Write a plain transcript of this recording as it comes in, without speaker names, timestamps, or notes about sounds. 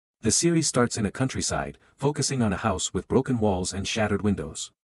The series starts in a countryside, focusing on a house with broken walls and shattered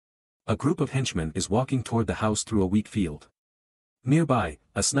windows. A group of henchmen is walking toward the house through a wheat field. Nearby,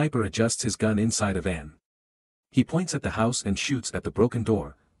 a sniper adjusts his gun inside a van. He points at the house and shoots at the broken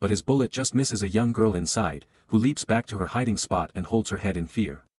door, but his bullet just misses a young girl inside, who leaps back to her hiding spot and holds her head in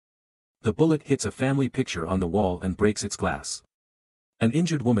fear. The bullet hits a family picture on the wall and breaks its glass. An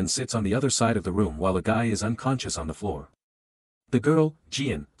injured woman sits on the other side of the room while a guy is unconscious on the floor. The girl,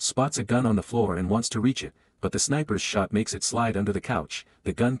 Jian, spots a gun on the floor and wants to reach it, but the sniper's shot makes it slide under the couch.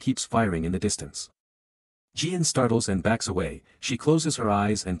 The gun keeps firing in the distance. Jian startles and backs away. She closes her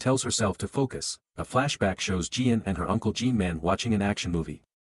eyes and tells herself to focus. A flashback shows Jian and her uncle Jin-man watching an action movie.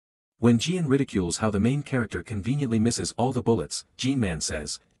 When Jian ridicules how the main character conveniently misses all the bullets, Jin-man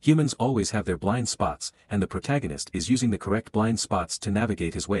says, "Humans always have their blind spots, and the protagonist is using the correct blind spots to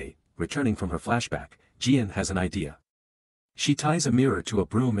navigate his way." Returning from her flashback, Jian has an idea. She ties a mirror to a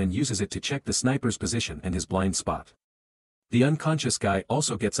broom and uses it to check the sniper's position and his blind spot. The unconscious guy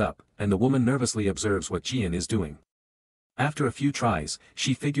also gets up, and the woman nervously observes what Jian is doing. After a few tries,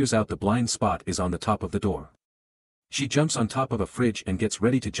 she figures out the blind spot is on the top of the door. She jumps on top of a fridge and gets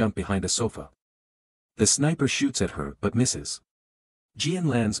ready to jump behind a sofa. The sniper shoots at her but misses. Jian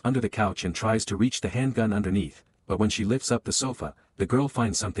lands under the couch and tries to reach the handgun underneath, but when she lifts up the sofa, the girl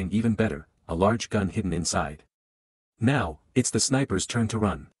finds something even better, a large gun hidden inside. Now, it's the sniper's turn to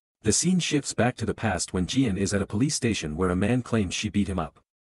run. The scene shifts back to the past when Jian is at a police station where a man claims she beat him up.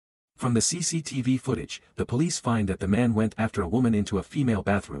 From the CCTV footage, the police find that the man went after a woman into a female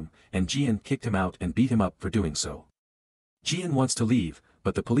bathroom, and Jian kicked him out and beat him up for doing so. Jian wants to leave,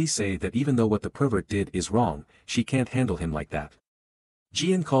 but the police say that even though what the pervert did is wrong, she can't handle him like that.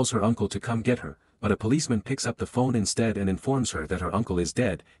 Jian calls her uncle to come get her, but a policeman picks up the phone instead and informs her that her uncle is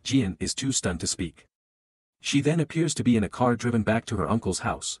dead. Jian is too stunned to speak. She then appears to be in a car driven back to her uncle's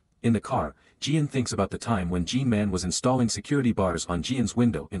house. In the car, Jian thinks about the time when Jin-man was installing security bars on Jian's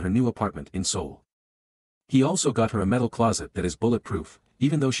window in her new apartment in Seoul. He also got her a metal closet that is bulletproof,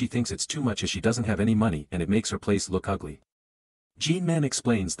 even though she thinks it's too much as she doesn't have any money and it makes her place look ugly. Jin-man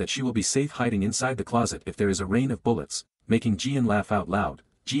explains that she will be safe hiding inside the closet if there is a rain of bullets, making Jian laugh out loud.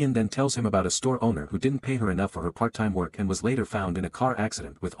 Jian then tells him about a store owner who didn't pay her enough for her part-time work and was later found in a car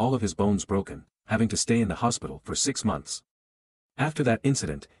accident with all of his bones broken, having to stay in the hospital for 6 months. After that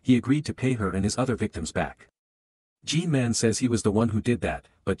incident, he agreed to pay her and his other victims back. Jin-man says he was the one who did that,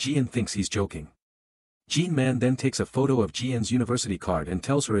 but Jian thinks he's joking. Jin-man then takes a photo of Jian's university card and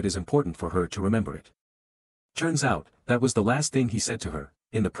tells her it is important for her to remember it. Turns out, that was the last thing he said to her.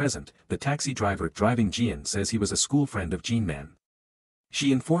 In the present, the taxi driver driving Jian says he was a school friend of Jin-man.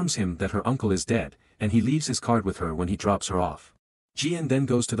 She informs him that her uncle is dead, and he leaves his card with her when he drops her off. Jian then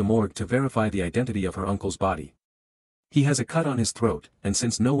goes to the morgue to verify the identity of her uncle's body. He has a cut on his throat, and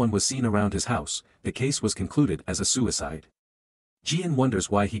since no one was seen around his house, the case was concluded as a suicide. Jian wonders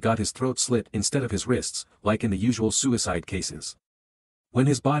why he got his throat slit instead of his wrists, like in the usual suicide cases. When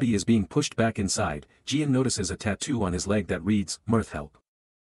his body is being pushed back inside, Jian notices a tattoo on his leg that reads, "Mirth help."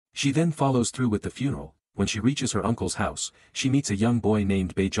 She then follows through with the funeral. When she reaches her uncle's house, she meets a young boy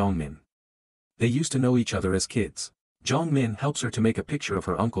named Bae Jongmin. They used to know each other as kids. Jongmin helps her to make a picture of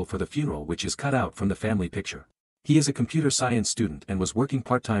her uncle for the funeral, which is cut out from the family picture. He is a computer science student and was working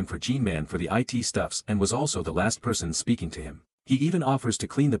part-time for Jin-man for the IT stuffs and was also the last person speaking to him. He even offers to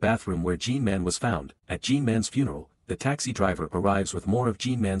clean the bathroom where Jin-man was found. At Jin-man's funeral, the taxi driver arrives with more of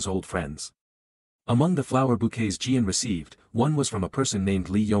Jin-man's old friends. Among the flower bouquets Jian received, one was from a person named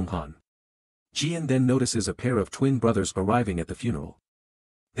Lee Yong-han. Jian then notices a pair of twin brothers arriving at the funeral.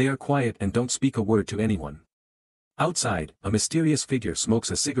 They are quiet and don't speak a word to anyone. Outside, a mysterious figure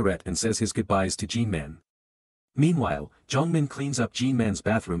smokes a cigarette and says his goodbyes to Jin-man. Meanwhile, Jongmin cleans up Jin-man's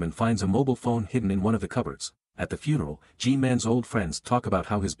bathroom and finds a mobile phone hidden in one of the cupboards. At the funeral, Jin-man's old friends talk about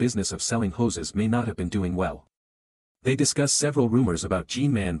how his business of selling hoses may not have been doing well. They discuss several rumors about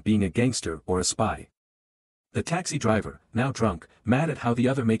Jin-man being a gangster or a spy. The taxi driver, now drunk, mad at how the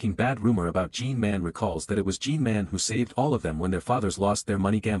other making bad rumor about Jin-man, recalls that it was Jin-man who saved all of them when their fathers lost their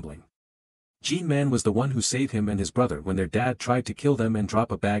money gambling. Jin-man was the one who saved him and his brother when their dad tried to kill them and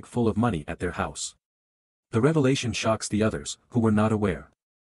drop a bag full of money at their house. The revelation shocks the others, who were not aware.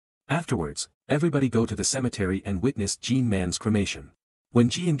 Afterwards, everybody go to the cemetery and witness Jin-man's cremation. When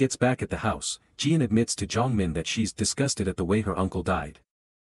Jian gets back at the house, Jian admits to Jongmin that she's disgusted at the way her uncle died.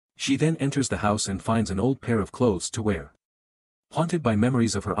 She then enters the house and finds an old pair of clothes to wear. Haunted by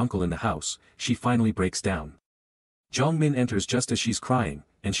memories of her uncle in the house, she finally breaks down. Jongmin enters just as she's crying,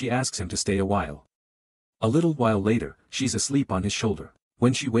 and she asks him to stay a while. A little while later, she's asleep on his shoulder.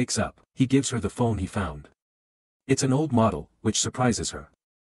 When she wakes up, he gives her the phone he found. It's an old model, which surprises her.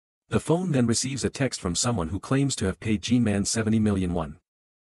 The phone then receives a text from someone who claims to have paid Jin-man 70 million won.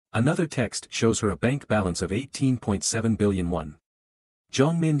 Another text shows her a bank balance of 18.7 billion won.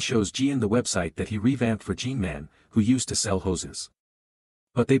 Jong-min shows Jian the website that he revamped for Jin-man, who used to sell hoses.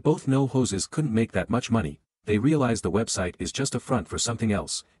 But they both know hoses couldn't make that much money. They realize the website is just a front for something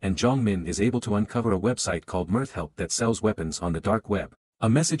else, and Jong-min is able to uncover a website called Mirthhelp that sells weapons on the dark web. A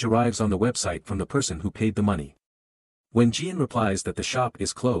message arrives on the website from the person who paid the money. When Jian replies that the shop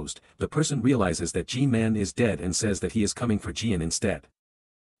is closed, the person realizes that Jin-man is dead and says that he is coming for Jian instead.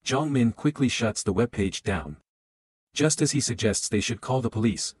 Jong-min quickly shuts the webpage down. Just as he suggests they should call the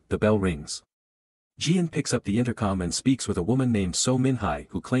police, the bell rings. Jian picks up the intercom and speaks with a woman named So Min-hai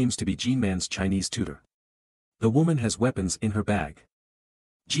who claims to be Jin-man's Chinese tutor. The woman has weapons in her bag.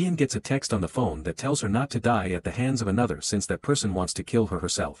 Jian gets a text on the phone that tells her not to die at the hands of another since that person wants to kill her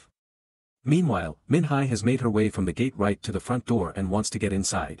herself. Meanwhile, Min-hai has made her way from the gate right to the front door and wants to get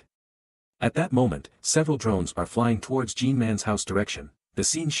inside. At that moment, several drones are flying towards Jin-man's house direction. The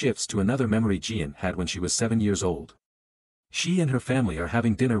scene shifts to another memory Jian had when she was 7 years old. She and her family are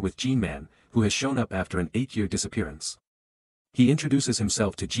having dinner with Jin-man, who has shown up after an 8-year disappearance. He introduces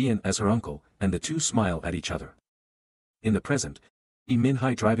himself to Jian as her uncle, and the two smile at each other. In the present, we see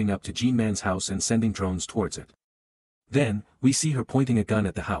Min-hai driving up to Jin-man's house and sending drones towards it. Then, we see her pointing a gun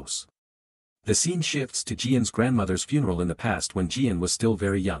at the house. The scene shifts to Jian's grandmother's funeral in the past when Jian was still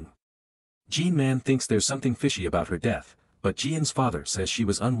very young. Jin-man thinks there's something fishy about her death, but Jian's father says she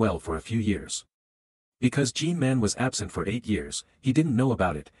was unwell for a few years. Because Jin-man was absent for 8 years, he didn't know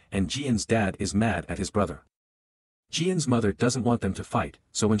about it, and Jian's dad is mad at his brother. Jian's mother doesn't want them to fight,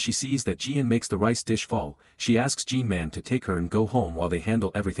 so when she sees that Jian makes the rice dish fall, she asks Jin-man to take her and go home while they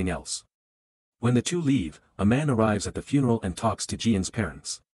handle everything else. When the two leave, a man arrives at the funeral and talks to Jian's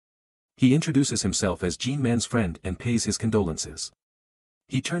parents. He introduces himself as Jin-man's friend and pays his condolences.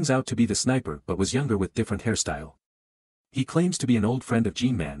 He turns out to be the sniper but was younger with different hairstyle. He claims to be an old friend of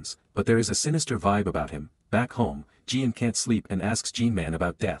Jin-man's, but there is a sinister vibe about him. Back home, Jian can't sleep and asks Jin-man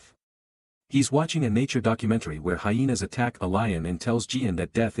about death. He's watching a nature documentary where hyenas attack a lion and tells Jian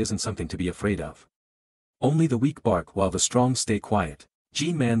that death isn't something to be afraid of. Only the weak bark while the strong stay quiet.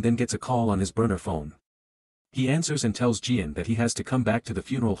 Jin-man then gets a call on his burner phone. He answers and tells Jian that he has to come back to the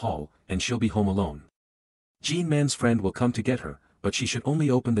funeral hall, and she'll be home alone. Jin-man's friend will come to get her, but she should only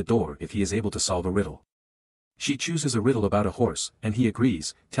open the door if he is able to solve a riddle. She chooses a riddle about a horse, and he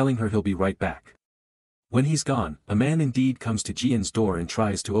agrees, telling her he'll be right back. When he's gone, a man indeed comes to Jian's door and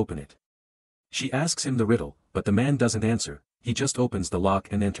tries to open it. She asks him the riddle, but the man doesn't answer, he just opens the lock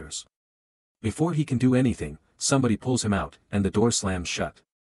and enters. Before he can do anything, somebody pulls him out, and the door slams shut.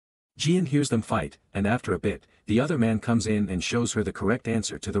 Jian hears them fight, and after a bit, the other man comes in and shows her the correct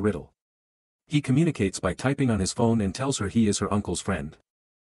answer to the riddle. He communicates by typing on his phone and tells her he is her uncle's friend.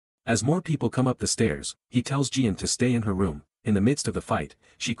 As more people come up the stairs, he tells Jian to stay in her room. In the midst of the fight,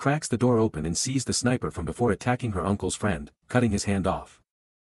 she cracks the door open and sees the sniper from before attacking her uncle's friend, cutting his hand off.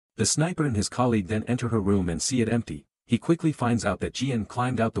 The sniper and his colleague then enter her room and see it empty. He quickly finds out that Jian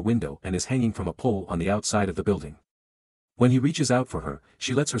climbed out the window and is hanging from a pole on the outside of the building. When he reaches out for her,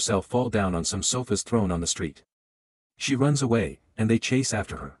 she lets herself fall down on some sofas thrown on the street. She runs away, and they chase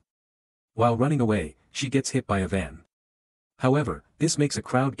after her. While running away, she gets hit by a van. However, this makes a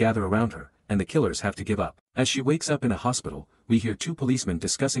crowd gather around her, and the killers have to give up. As she wakes up in a hospital, we hear two policemen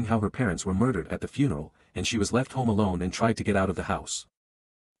discussing how her parents were murdered at the funeral, and she was left home alone and tried to get out of the house.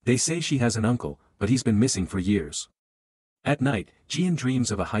 They say she has an uncle, but he's been missing for years. At night, Jian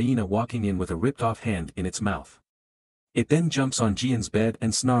dreams of a hyena walking in with a ripped-off hand in its mouth. It then jumps on Jian's bed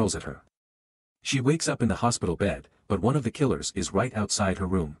and snarls at her. She wakes up in the hospital bed, but one of the killers is right outside her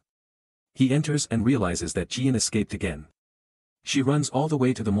room. He enters and realizes that Jian escaped again. She runs all the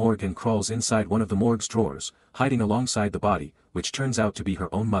way to the morgue and crawls inside one of the morgue's drawers, hiding alongside the body, which turns out to be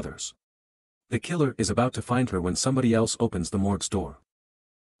her own mother's. The killer is about to find her when somebody else opens the morgue's door.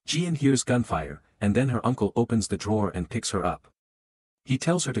 Jian hears gunfire, and then her uncle opens the drawer and picks her up. He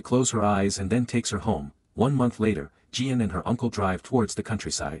tells her to close her eyes and then takes her home. 1 month later, Jian and her uncle drive towards the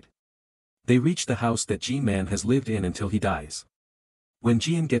countryside. They reach the house that Jin-man has lived in until he dies. When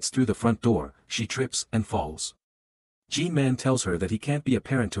Jian gets through the front door, she trips and falls. Jin-man tells her that he can't be a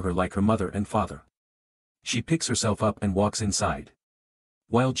parent to her like her mother and father. She picks herself up and walks inside.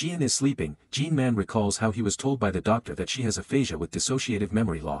 While Jian is sleeping, Jin-man recalls how he was told by the doctor that she has aphasia with dissociative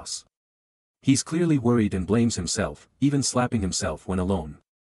memory loss. He's clearly worried and blames himself, even slapping himself when alone.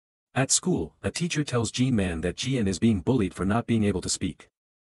 At school, a teacher tells Jin-man that Jian is being bullied for not being able to speak.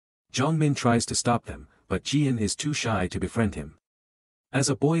 Jong-min tries to stop them, but Jian is too shy to befriend him. As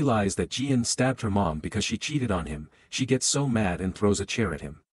a boy lies that Jian stabbed her mom because she cheated on him, she gets so mad and throws a chair at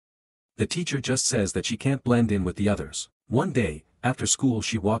him. The teacher just says that she can't blend in with the others. One day, after school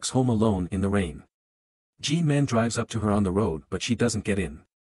she walks home alone in the rain. G-Man drives up to her on the road but she doesn't get in.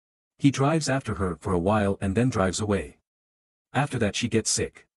 He drives after her for a while and then drives away. After that she gets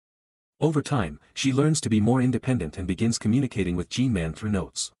sick. Over time, she learns to be more independent and begins communicating with G-Man through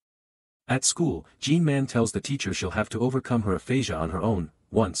notes. At school, G-Man tells the teacher she'll have to overcome her aphasia on her own.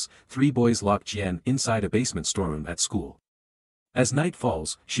 Once, 3 boys lock Jian inside a basement storeroom at school. As night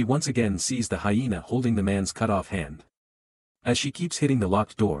falls, she once again sees the hyena holding the man's cut-off hand. As she keeps hitting the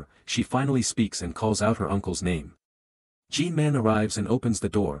locked door, she finally speaks and calls out her uncle's name. G-Man arrives and opens the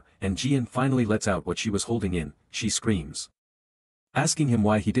door, and Jian finally lets out what she was holding in. She screams. Asking him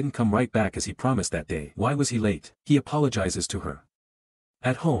why he didn't come right back as he promised that day. Why was he late? He apologizes to her.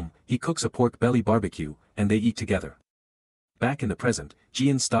 At home, he cooks a pork belly barbecue, and they eat together. Back in the present,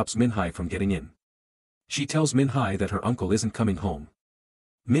 Jian stops Minhai from getting in. She tells Minhai that her uncle isn't coming home.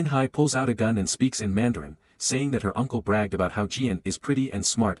 Minhai pulls out a gun and speaks in Mandarin, saying that her uncle bragged about how Jian is pretty and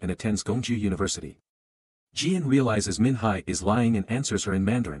smart and attends Gongju University. Jian realizes Minhai is lying and answers her in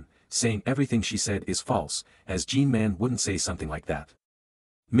Mandarin, saying everything she said is false, as G-Man wouldn't say something like that.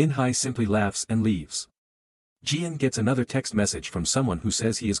 Minhai simply laughs and leaves. Jian gets another text message from someone who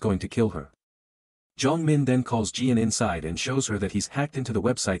says he is going to kill her. Jongmin then calls Jian inside and shows her that he's hacked into the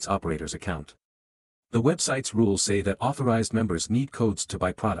website's operator's account. The website's rules say that authorized members need codes to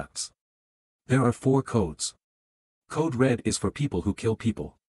buy products. There are 4 codes. Code red is for people who kill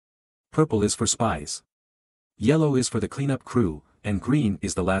people. Purple is for spies. Yellow is for the cleanup crew, and green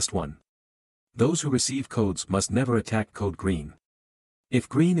is the last one. Those who receive codes must never attack code green. If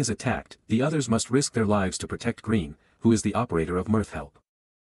green is attacked, the others must risk their lives to protect green, who is the operator of Mirth Help.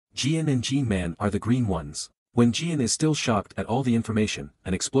 Jian and G-Man are the green ones. When Jian is still shocked at all the information,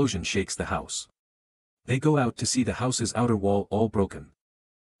 an explosion shakes the house. They go out to see the house's outer wall all broken.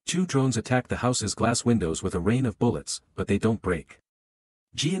 2 drones attack the house's glass windows with a rain of bullets, but they don't break.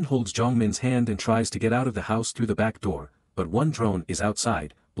 Jian holds Jongmin's hand and tries to get out of the house through the back door, but 1 drone is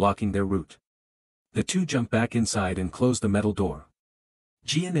outside, blocking their route. The 2 jump back inside and close the metal door.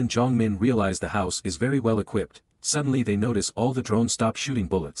 Jian and Jongmin realize the house is very well equipped. Suddenly they notice all the drones stop shooting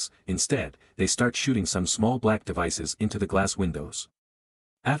bullets. Instead, they start shooting some small black devices into the glass windows.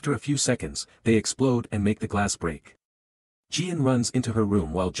 After a few seconds, they explode and make the glass break. Jian runs into her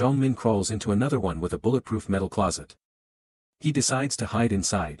room while Jongmin crawls into another one with a bulletproof metal closet. He decides to hide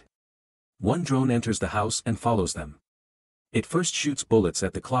inside. 1 drone enters the house and follows them. It first shoots bullets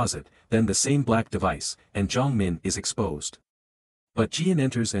at the closet, then the same black device, and Jongmin is exposed. But Jian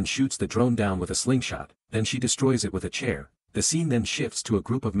enters and shoots the drone down with a slingshot, then she destroys it with a chair. The scene then shifts to a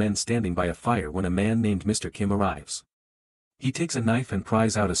group of men standing by a fire when a man named Mr. Kim arrives. He takes a knife and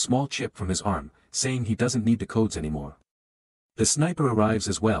pries out a small chip from his arm, saying he doesn't need the codes anymore. The sniper arrives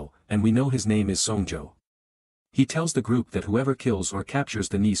as well, and we know his name is Songjo. He tells the group that whoever kills or captures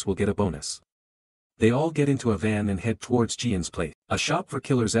the niece will get a bonus. They all get into a van and head towards Jian's place. A Shop for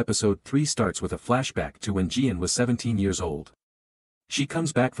Killers episode 3 starts with a flashback to when Jian was 17 years old. She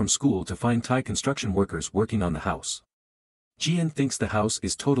comes back from school to find Thai construction workers working on the house. Jian thinks the house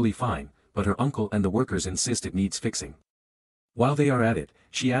is totally fine, but her uncle and the workers insist it needs fixing. While they are at it,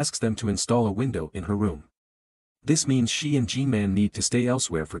 she asks them to install a window in her room. This means she and G-Man need to stay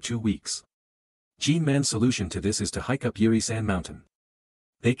elsewhere for 2 weeks. G-Man's solution to this is to hike up Yuri-san mountain.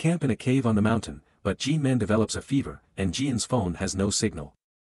 They camp in a cave on the mountain, but G-Man develops a fever, and Jian's phone has no signal.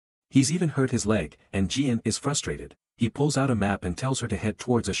 He's even hurt his leg, and Jian is frustrated. He pulls out a map and tells her to head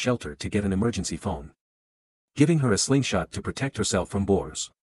towards a shelter to get an emergency phone, giving her a slingshot to protect herself from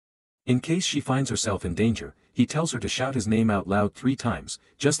boars. In case she finds herself in danger, he tells her to shout his name out loud 3 times,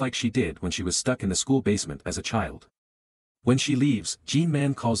 just like she did when she was stuck in the school basement as a child. When she leaves,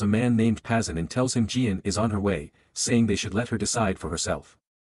 G-Man calls a man named Pazin and tells him Jian is on her way, saying they should let her decide for herself.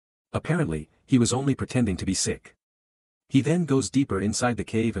 Apparently, he was only pretending to be sick. He then goes deeper inside the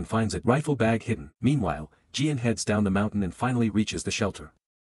cave and finds a rifle bag hidden. Meanwhile, Jian heads down the mountain and finally reaches the shelter.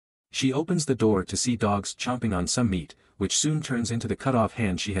 She opens the door to see dogs chomping on some meat, which soon turns into the cut-off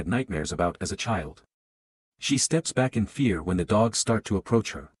hand she had nightmares about as a child. She steps back in fear when the dogs start to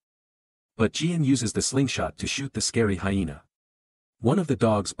approach her. But Jian uses the slingshot to shoot the scary hyena. One of the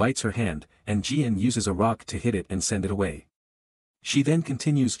dogs bites her hand, and Jian uses a rock to hit it and send it away. She then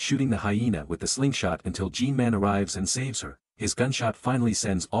continues shooting the hyena with the slingshot until G-Man arrives and saves her. His gunshot finally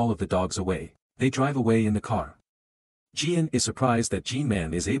sends all of the dogs away. They drive away in the car. Jian is surprised that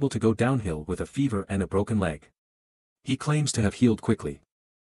G-Man is able to go downhill with a fever and a broken leg. He claims to have healed quickly.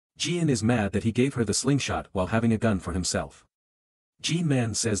 Jian is mad that he gave her the slingshot while having a gun for himself.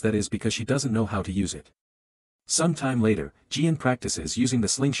 G-Man says that is because she doesn't know how to use it. Some time later, Jian practices using the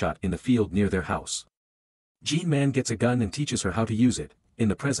slingshot in the field near their house. Jian Man gets a gun and teaches her how to use it. In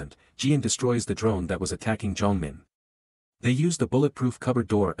the present, Jian destroys the drone that was attacking Zhongmin. They use the bulletproof cupboard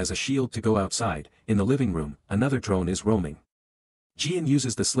door as a shield to go outside. In the living room, another drone is roaming. Jian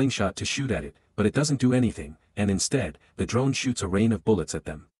uses the slingshot to shoot at it, but it doesn't do anything, and instead, the drone shoots a rain of bullets at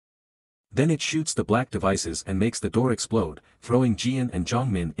them. Then it shoots the black devices and makes the door explode, throwing Jian and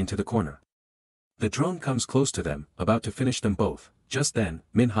Zhongmin into the corner. The drone comes close to them, about to finish them both. Just then,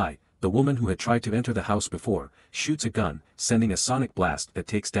 Minhai, the woman who had tried to enter the house before, shoots a gun, sending a sonic blast that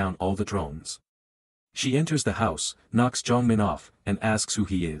takes down all the drones. She enters the house, knocks Zhongmin off, and asks who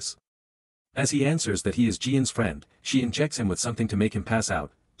he is. As he answers that he is Jian's friend, she injects him with something to make him pass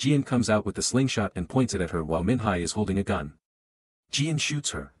out. Jian comes out with the slingshot and points it at her while Minhai is holding a gun. Jian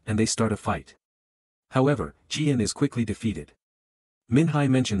shoots her, and they start a fight. However, Jian is quickly defeated. Minhai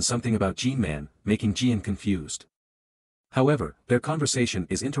mentions something about Jian Man, making Jian confused. However, their conversation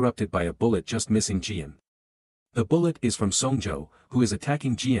is interrupted by a bullet just missing Jian. The bullet is from Songzhou, who is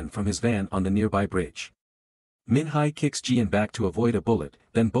attacking Jian from his van on the nearby bridge. Minhai kicks Jian back to avoid a bullet,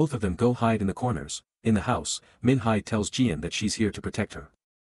 then both of them go hide in the corners. In the house, Minhai tells Jian that she's here to protect her.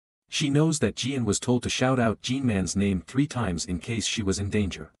 She knows that Jian was told to shout out Jian Man's name 3 times in case she was in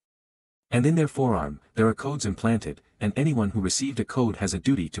danger. And in their forearm, there are codes implanted, and anyone who received a code has a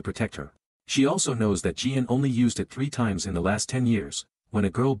duty to protect her. She also knows that Jian only used it 3 times in the last 10 years, when a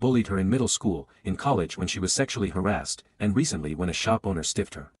girl bullied her in middle school, in college when she was sexually harassed, and recently when a shop owner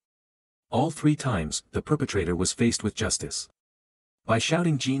stiffed her. All 3 times, the perpetrator was faced with justice. By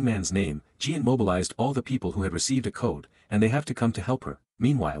shouting Jian Man's name, Jian mobilized all the people who had received a code, and they have to come to help her.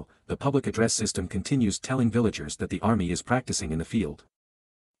 Meanwhile, the public address system continues telling villagers that the army is practicing in the field.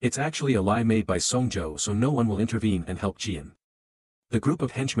 It's actually a lie made by Songzhou so no one will intervene and help Jian. The group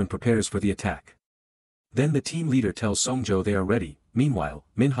of henchmen prepares for the attack. Then the team leader tells Songzhou they are ready. Meanwhile,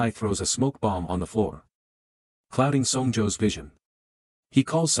 Minhai throws a smoke bomb on the floor, clouding Songzhou's vision. He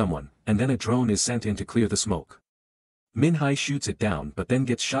calls someone, and then a drone is sent in to clear the smoke. Minhai shoots it down but then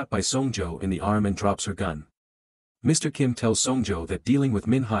gets shot by Songzhou in the arm and drops her gun. Mr. Kim tells Songzhou that dealing with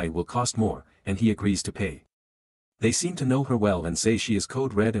Minhai will cost more, and he agrees to pay. They seem to know her well and say she is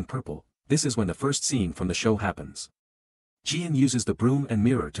code red and purple. This is when the first scene from the show happens. Jian uses the broom and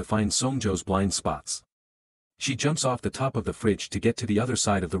mirror to find Songzhou's blind spots. She jumps off the top of the fridge to get to the other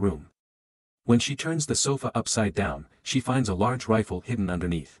side of the room. When she turns the sofa upside down, she finds a large rifle hidden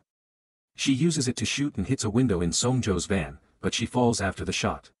underneath. She uses it to shoot and hits a window in Songzhou's van, but she falls after the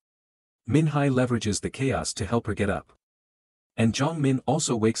shot. Minhai leverages the chaos to help her get up. And Zhongmin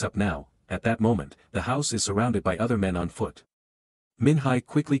also wakes up now. At that moment, the house is surrounded by other men on foot. Minhai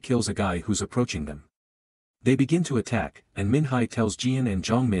quickly kills a guy who's approaching them. They begin to attack, and Minhai tells Jian and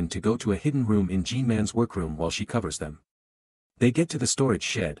Zhongmin to go to a hidden room in Jian Man's workroom while she covers them. They get to the storage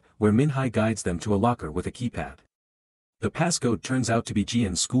shed, where Minhai guides them to a locker with a keypad. The passcode turns out to be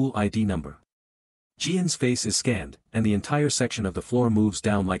Jian's school ID number. Jian's face is scanned, and the entire section of the floor moves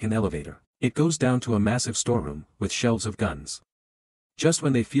down like an elevator. It goes down to a massive storeroom, with shelves of guns. Just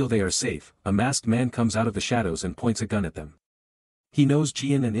when they feel they are safe, a masked man comes out of the shadows and points a gun at them. He knows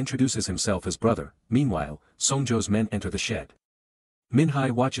Jian and introduces himself as brother. Meanwhile, Songzhou's men enter the shed.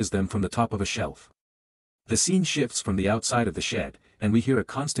 Minhai watches them from the top of a shelf. The scene shifts from the outside of the shed, and we hear a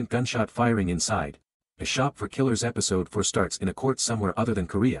constant gunshot firing inside. A Shop for Killers episode 4 starts in a court somewhere other than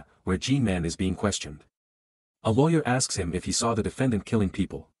Korea, where Jian Man is being questioned. A lawyer asks him if he saw the defendant killing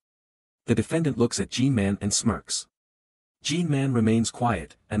people. The defendant looks at Jian Man and smirks. Jian Man remains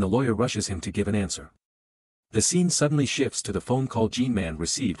quiet, and the lawyer rushes him to give an answer. The scene suddenly shifts to the phone call Jian Man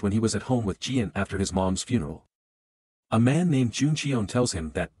received when he was at home with Jian after his mom's funeral. A man named Jun Cheon tells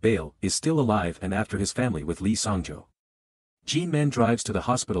him that Bale is still alive and after his family with Lee Songjo. Jian Man drives to the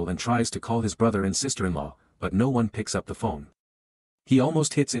hospital and tries to call his brother and sister-in-law, but no one picks up the phone. He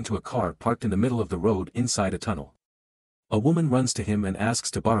almost hits into a car parked in the middle of the road inside a tunnel. A woman runs to him and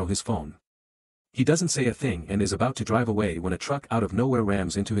asks to borrow his phone. He doesn't say a thing and is about to drive away when a truck out of nowhere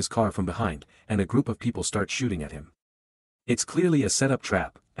rams into his car from behind, and a group of people start shooting at him. It's clearly a set-up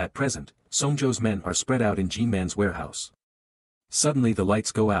trap. At present, Songjo's men are spread out in Jian Man's warehouse. Suddenly the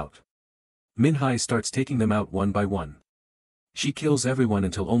lights go out. Minhai starts taking them out one by one. She kills everyone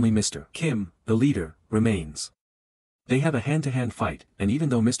until only Mr. Kim, the leader, remains. They have a hand-to-hand fight, and even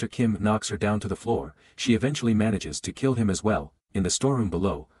though Mr. Kim knocks her down to the floor, she eventually manages to kill him as well. In the storeroom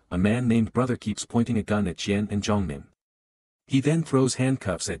below, a man named Brother keeps pointing a gun at Jian and Zhongmin. He then throws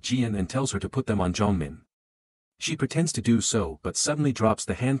handcuffs at Jian and tells her to put them on Zhongmin. She pretends to do so but suddenly drops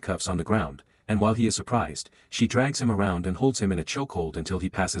the handcuffs on the ground, and while he is surprised, she drags him around and holds him in a chokehold until he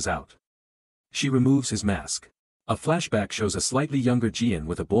passes out. She removes his mask. A flashback shows a slightly younger Jian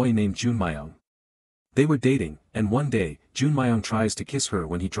with a boy named Jun Myung. They were dating, and one day, Jun Myung tries to kiss her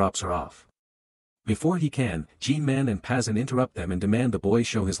when he drops her off. Before he can, Jin Man and Pazin interrupt them and demand the boy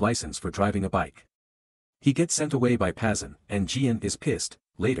show his license for driving a bike. He gets sent away by Pazin, and Jian is pissed.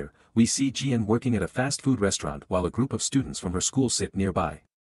 Later, we see Jian working at a fast food restaurant while a group of students from her school sit nearby.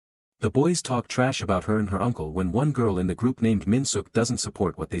 The boys talk trash about her and her uncle when one girl in the group named Min Suk doesn't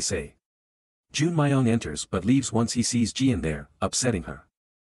support what they say. Jun Myung enters but leaves once he sees Jian there, upsetting her.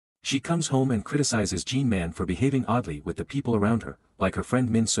 She comes home and criticizes Jin Man for behaving oddly with the people around her, like her friend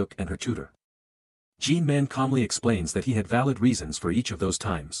Min Suk and her tutor. Jin Man calmly explains that he had valid reasons for each of those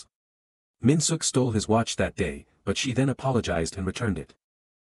times. Min Suk stole his watch that day, but she then apologized and returned it.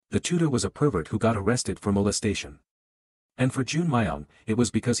 The tutor was a pervert who got arrested for molestation. And for Jun Myung, it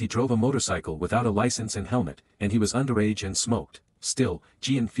was because he drove a motorcycle without a license and helmet, and he was underage and smoked. Still,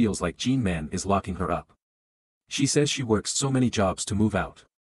 Jian feels like Jin Man is locking her up. She says she works so many jobs to move out.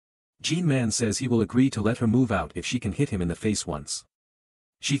 Jin Man says he will agree to let her move out if she can hit him in the face once.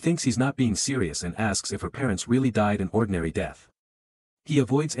 She thinks he's not being serious and asks if her parents really died an ordinary death. He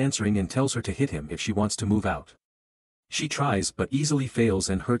avoids answering and tells her to hit him if she wants to move out. She tries but easily fails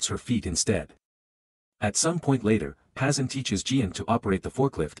and hurts her feet instead. At some point later, Pazin teaches Jian to operate the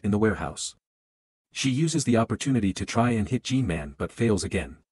forklift in the warehouse. She uses the opportunity to try and hit Jin Man but fails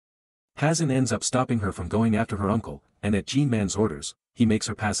again. Pazin ends up stopping her from going after her uncle, and at Jin Man's orders, he makes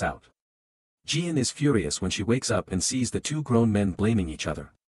her pass out. Jian is furious when she wakes up and sees the two grown men blaming each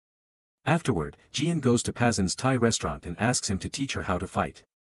other. Afterward, Jian goes to Pazin's Thai restaurant and asks him to teach her how to fight.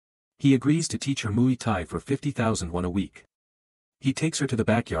 He agrees to teach her Muay Thai for 50,000 won a week. He takes her to the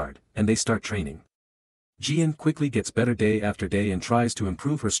backyard, and they start training. Jian quickly gets better day after day and tries to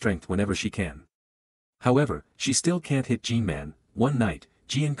improve her strength whenever she can. However, she still can't hit Jin Man. One night,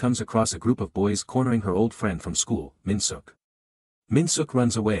 Jian comes across a group of boys cornering her old friend from school, Min Suk. Min Suk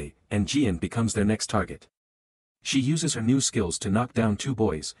runs away, and Jian becomes their next target. She uses her new skills to knock down two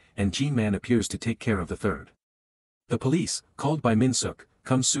boys, and Jin Man appears to take care of the third. The police, called by Min Suk,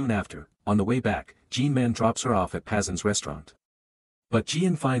 comes soon after. On the way back, Jin Man drops her off at Pazin's restaurant. But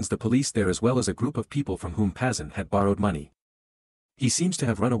Jian finds the police there as well as a group of people from whom Pazin had borrowed money. He seems to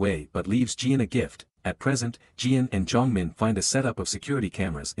have run away but leaves Jian a gift. At present, Jian and Jongmin find a setup of security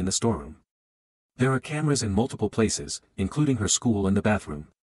cameras in the storeroom. There are cameras in multiple places, including her school and the bathroom.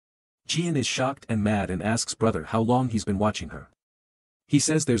 Jian is shocked and mad and asks brother how long he's been watching her. He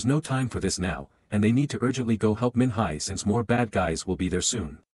says there's no time for this now, and they need to urgently go help Min Hai since more bad guys will be there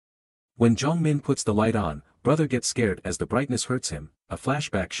soon. When Jongmin puts the light on, brother gets scared as the brightness hurts him. A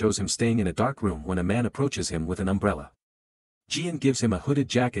flashback shows him staying in a dark room when a man approaches him with an umbrella. Jian gives him a hooded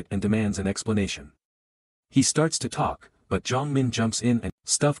jacket and demands an explanation. He starts to talk, but Jongmin jumps in and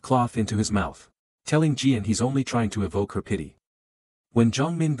stuffs cloth into his mouth, telling Jian he's only trying to evoke her pity. When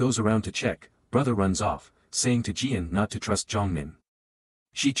Jongmin goes around to check, brother runs off, saying to Jian not to trust Jongmin.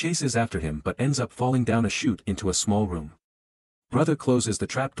 She chases after him but ends up falling down a chute into a small room. Brother closes the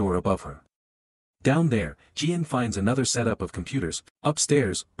trapdoor above her. Down there, Jian finds another setup of computers.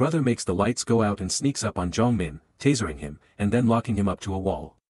 Upstairs, brother makes the lights go out and sneaks up on Jongmin, tasering him, and then locking him up to a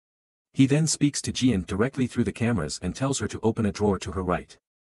wall. He then speaks to Jian directly through the cameras and tells her to open a drawer to her right.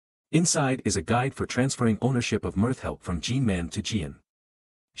 Inside is a guide for transferring ownership of Mirth Help from Jin Man to Jian.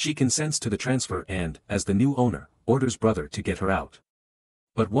 She consents to the transfer and, as the new owner, orders brother to get her out.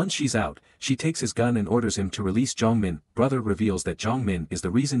 But once she's out, she takes his gun and orders him to release Jongmin. Brother reveals that Jongmin is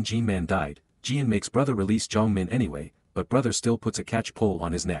the reason Jin Man died. Jian makes brother release Jongmin anyway, but brother still puts a catch pole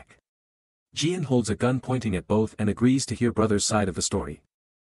on his neck. Jian holds a gun pointing at both and agrees to hear brother's side of the story.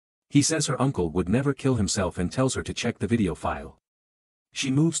 He says her uncle would never kill himself and tells her to check the video file.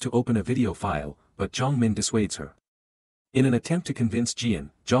 She moves to open a video file, but Jongmin dissuades her. In an attempt to convince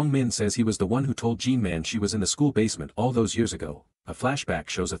Jian, Jongmin says he was the one who told Jin Man she was in the school basement all those years ago. A flashback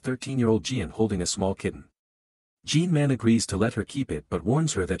shows a 13-year-old Jian holding a small kitten. Jin Man agrees to let her keep it but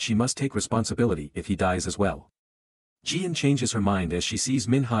warns her that she must take responsibility if he dies as well. Jian changes her mind as she sees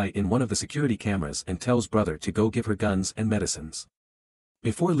Min Hai in one of the security cameras and tells brother to go give her guns and medicines.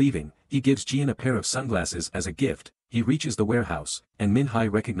 Before leaving, he gives Jian a pair of sunglasses as a gift. He reaches the warehouse, and Min Hai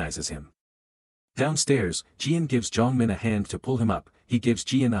recognizes him. Downstairs, Jian gives Jongmin a hand to pull him up. He gives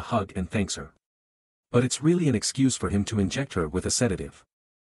Jian a hug and thanks her. But it's really an excuse for him to inject her with a sedative.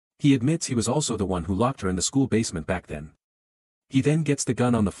 He admits he was also the one who locked her in the school basement back then. He then gets the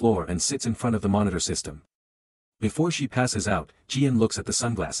gun on the floor and sits in front of the monitor system. Before she passes out, Jian looks at the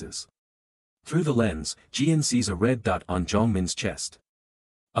sunglasses. Through the lens, Jian sees a red dot on Jongmin's chest.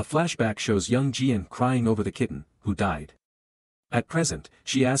 A flashback shows young Jian crying over the kitten, who died. At present,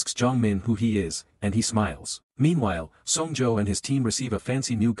 she asks Jong-min who he is, and he smiles. Meanwhile, Song-jo and his team receive a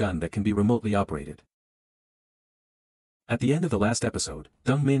fancy new gun that can be remotely operated. At the end of the last episode,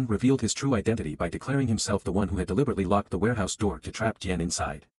 Dong-min revealed his true identity by declaring himself the one who had deliberately locked the warehouse door to trap Jian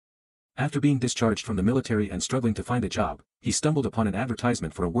inside. After being discharged from the military and struggling to find a job, he stumbled upon an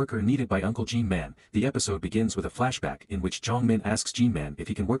advertisement for a worker needed by Uncle Jin-man. The episode begins with a flashback in which Jong-min asks Jin-man if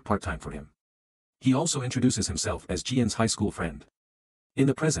he can work part-time for him. He also introduces himself as Jian's high school friend. In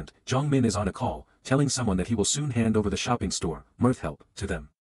the present, Jong-min is on a call, telling someone that he will soon hand over the shopping store, Mirth Help, to them.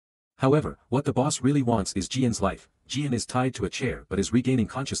 However, what the boss really wants is Jian's life. Jian is tied to a chair but is regaining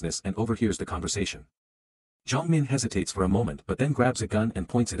consciousness and overhears the conversation. Jong-min hesitates for a moment but then grabs a gun and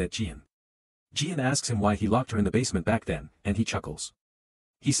points it at Jian. Jian asks him why he locked her in the basement back then, and he chuckles.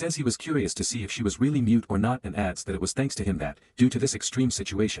 He says he was curious to see if she was really mute or not and adds that it was thanks to him that, due to this extreme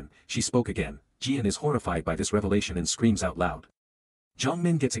situation, she spoke again. Jian is horrified by this revelation and screams out loud.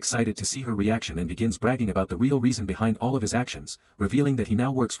 Jong-min gets excited to see her reaction and begins bragging about the real reason behind all of his actions, revealing that he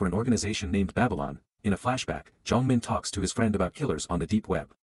now works for an organization named Babylon. In a flashback, Jong-min talks to his friend about killers on the deep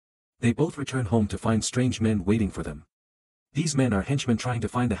web. They both return home to find strange men waiting for them. These men are henchmen trying to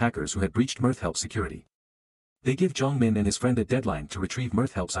find the hackers who had breached Mirth Help security. They give Jong-min and his friend a deadline to retrieve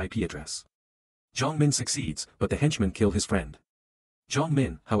Mirth Help's IP address. Jong-min succeeds, but the henchmen kill his friend.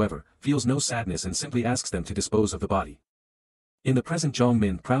 Jong-min, however, feels no sadness and simply asks them to dispose of the body. In the present,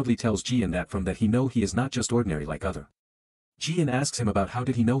 Jong-min proudly tells Jian that from that he know he is not just ordinary like other. Jian asks him about how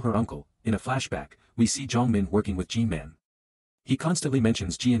did he know her uncle. In a flashback, we see Jong-min working with Jin-man. He constantly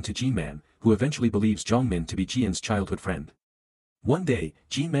mentions Jian to Jin-man, who eventually believes Jong-min to be Jian's childhood friend. One day,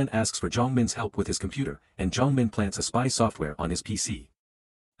 Jin-man asks for Jong-min's help with his computer, and Jong-min plants a spy software on his PC.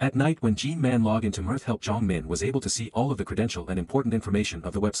 At night when Jin-man logged into Mirth Help, Jong-min was able to see all of the credential and important information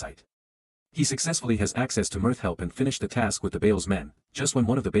of the website. He successfully has access to Mirth Help and finished the task with the Bale's men, just when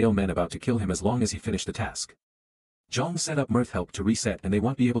one of the Bale men about to kill him as long as he finished the task. Jong set up Mirth Help to reset and they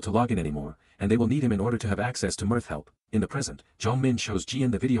won't be able to log in anymore, and they will need him in order to have access to Mirth Help. In the present, Jong-min shows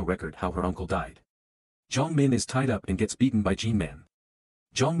Jian the video record how her uncle died. Jong-min is tied up and gets beaten by Jin-man.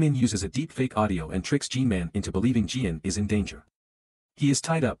 Jong-min uses a deep fake audio and tricks Jin-man into believing Jian is in danger. He is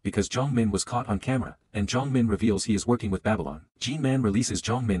tied up because Jong-min was caught on camera, and Jong-min reveals he is working with Babylon. Jin-man releases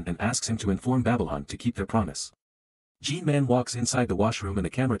Jong-min and asks him to inform Babylon to keep their promise. Jin-man walks inside the washroom and the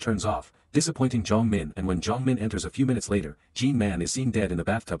camera turns off, disappointing Jong-min, and when Jong-min enters a few minutes later, Jin-man is seen dead in a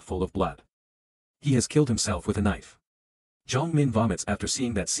bathtub full of blood. He has killed himself with a knife. Jong-min vomits after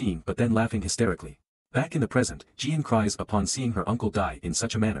seeing that scene but then laughing hysterically. Back in the present, Jian cries upon seeing her uncle die in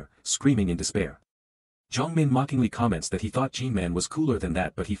such a manner, screaming in despair. Jong-min mockingly comments that he thought Jin-man was cooler than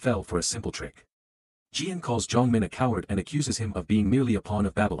that but he fell for a simple trick. Jian calls Jong-min a coward and accuses him of being merely a pawn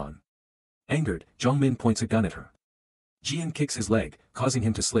of Babylon. Angered, Jong-min points a gun at her. Jian kicks his leg, causing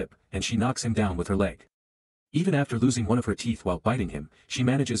him to slip, and she knocks him down with her leg. Even after losing one of her teeth while biting him, she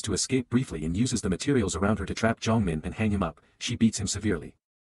manages to escape briefly and uses the materials around her to trap Jong-min and hang him up. She beats him severely.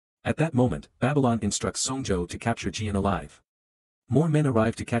 At that moment, Babylon instructs Song-jo to capture Jian alive. More men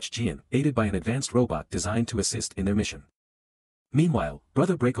arrive to catch Jian, aided by an advanced robot designed to assist in their mission. Meanwhile,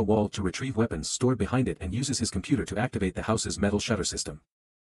 Brother breaks a wall to retrieve weapons stored behind it and uses his computer to activate the house's metal shutter system.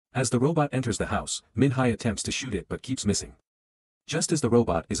 As the robot enters the house, Min-hai attempts to shoot it but keeps missing. Just as the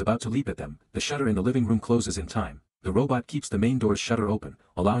robot is about to leap at them, the shutter in the living room closes in time. The robot keeps the main door's shutter open,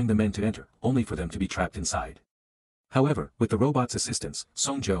 allowing the men to enter, only for them to be trapped inside. However, with the robot's assistance,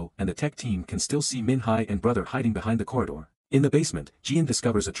 Song-jo and the tech team can still see Min-hai and Brother hiding behind the corridor. In the basement, Jian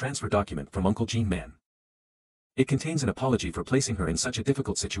discovers a transfer document from Uncle Jin-man. It contains an apology for placing her in such a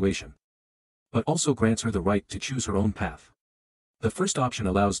difficult situation, but also grants her the right to choose her own path. The first option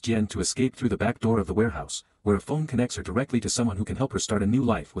allows Jian to escape through the back door of the warehouse, where a phone connects her directly to someone who can help her start a new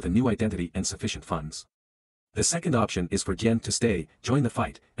life with a new identity and sufficient funds. The second option is for Jian to stay, join the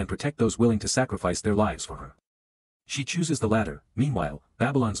fight, and protect those willing to sacrifice their lives for her. She chooses the latter. Meanwhile,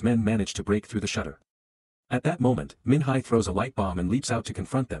 Babylon's men manage to break through the shutter. At that moment, Min-hai throws a light bomb and leaps out to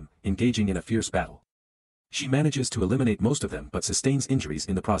confront them, engaging in a fierce battle. She manages to eliminate most of them but sustains injuries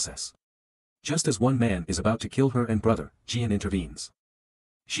in the process. Just as one man is about to kill her and Brother, Jian intervenes.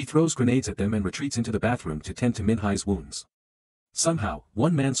 She throws grenades at them and retreats into the bathroom to tend to Min-hai's wounds. Somehow,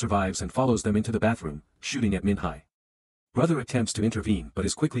 one man survives and follows them into the bathroom, shooting at Min-hai. Brother attempts to intervene but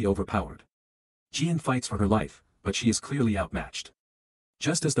is quickly overpowered. Jian fights for her life, but she is clearly outmatched.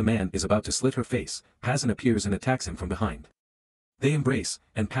 Just as the man is about to slit her face, Pazin appears and attacks him from behind. They embrace,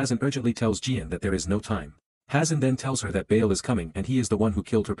 and Pazin urgently tells Jian that there is no time. Pazin then tells her that Bale is coming and he is the one who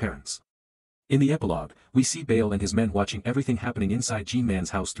killed her parents. In the epilogue, we see Bale and his men watching everything happening inside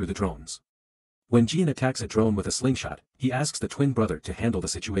Jin-man's house through the drones. When Jean attacks a drone with a slingshot, he asks the twin brother to handle the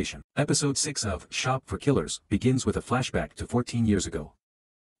situation. Episode 6 of Shop for Killers begins with a flashback to 14 years ago.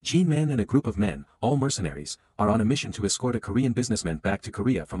 Jean-man and a group of men, all mercenaries, are on a mission to escort a Korean businessman back to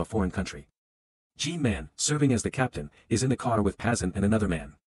Korea from a foreign country. Jean-man, serving as the captain, is in the car with Pazin and another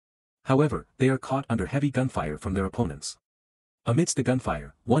man. However, they are caught under heavy gunfire from their opponents. Amidst the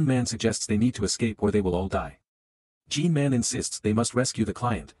gunfire, one man suggests they need to escape or they will all die. Jean-man insists they must rescue the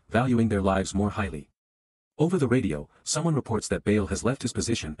client, valuing their lives more highly. Over the radio, someone reports that Bale has left his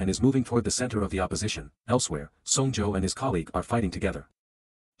position and is moving toward the center of the opposition. Elsewhere, Song-jo and his colleague are fighting together.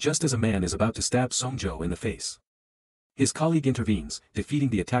 Just as a man is about to stab Song-jo in the face, his colleague intervenes, defeating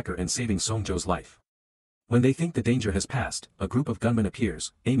the attacker and saving Song-jo's life. When they think the danger has passed, a group of gunmen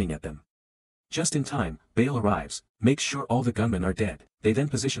appears, aiming at them. Just in time, Bale arrives, makes sure all the gunmen are dead. They then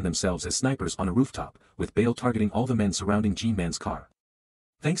position themselves as snipers on a rooftop, with Bale targeting all the men surrounding Jean-man's car.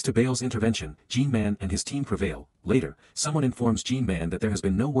 Thanks to Bale's intervention, Jean-man and his team prevail. Later, someone informs Jean-man that there has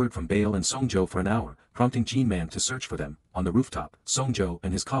been no word from Bale and Song-jo for an hour, prompting Jean-man to search for them. On the rooftop, Song-jo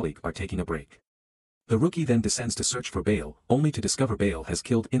and his colleague are taking a break. The rookie then descends to search for Bale, only to discover Bale has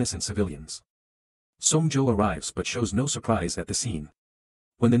killed innocent civilians. Song-jo arrives but shows no surprise at the scene.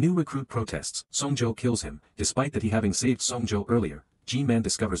 When the new recruit protests, Song-jo kills him. Despite that he having saved Song-jo earlier, Jean-man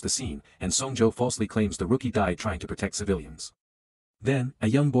discovers the scene, and Song-jo falsely claims the rookie died trying to protect civilians. Then, a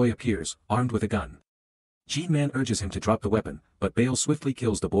young boy appears, armed with a gun. Jean-man urges him to drop the weapon, but Bale swiftly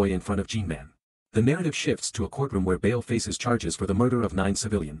kills the boy in front of Jean-man. The narrative shifts to a courtroom where Bale faces charges for the murder of 9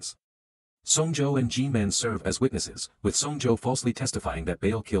 civilians. Song-jo and Jean-man serve as witnesses, with Song-jo falsely testifying that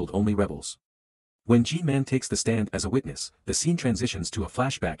Bale killed only rebels. When Jean-man takes the stand as a witness, the scene transitions to a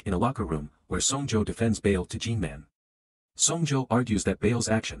flashback in a locker room, where Song-jo defends Bale to Jean-man. Song-jo argues that Bale's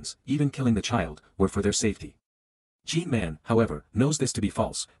actions, even killing the child, were for their safety. Jean-man, however, knows this to be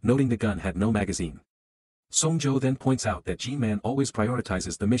false, noting the gun had no magazine. Song-jo then points out that Jean-man always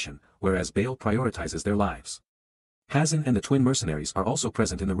prioritizes the mission, whereas Bale prioritizes their lives. Hazin and the twin mercenaries are also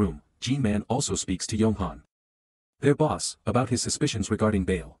present in the room. Jean-man also speaks to Yong-han, their boss, about his suspicions regarding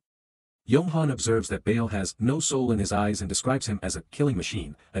Bale. Yong-han observes that Bale has no soul in his eyes and describes him as a killing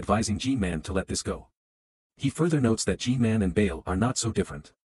machine, advising Jean-man to let this go. He further notes that Jean-man and Bale are not so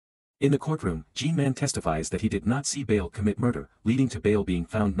different. In the courtroom, Jean-man testifies that he did not see Bale commit murder, leading to Bale being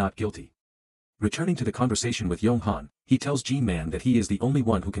found not guilty. Returning to the conversation with Yong-han, he tells Jean-man that he is the only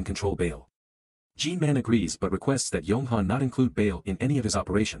one who can control Bale. Jean-man agrees but requests that Yong-han not include Bale in any of his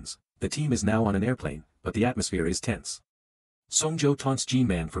operations. The team is now on an airplane, but the atmosphere is tense. Song-jo taunts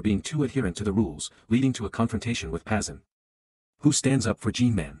Jean-man for being too adherent to the rules, leading to a confrontation with Pazin, who stands up for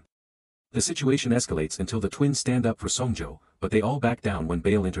Jean-man. The situation escalates until the twins stand up for Song-jo, but they all back down when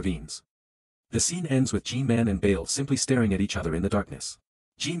Bale intervenes. The scene ends with Jean-man and Bale simply staring at each other in the darkness.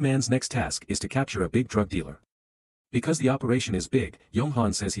 Jean-man's next task is to capture a big drug dealer. Because the operation is big,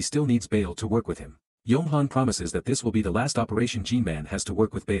 Yong-han says he still needs Bale to work with him. Yong-han promises that this will be the last operation Jean-man has to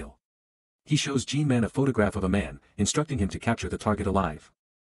work with Bale. He shows Jean-man a photograph of a man, instructing him to capture the target alive.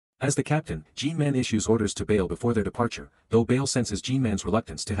 As the captain, Jean-man issues orders to Bale before their departure, though Bale senses Jean-man's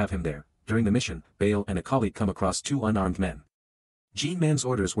reluctance to have him there. During the mission, Bale and a colleague come across 2 unarmed men. Jean-man's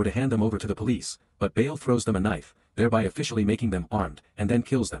orders were to hand them over to the police, but Bale throws them a knife, thereby officially making them armed, and then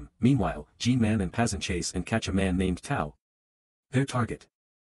kills them. Meanwhile, Jean-man and Pazin chase and catch a man named Tao, their target.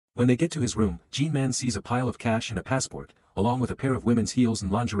 When they get to his room, Jean-man sees a pile of cash and a passport, along with a pair of women's heels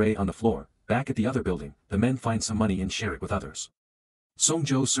and lingerie on the floor. Back at the other building, the men find some money and share it with others.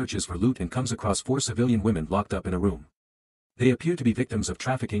 Song-jo searches for loot and comes across 4 civilian women locked up in a room. They appear to be victims of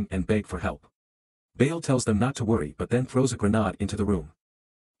trafficking and beg for help. Bale tells them not to worry but then throws a grenade into the room.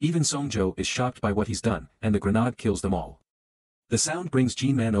 Even Song-jo is shocked by what he's done, and the grenade kills them all. The sound brings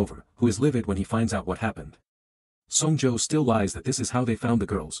Jean-man over, who is livid when he finds out what happened. Song-jo still lies that this is how they found the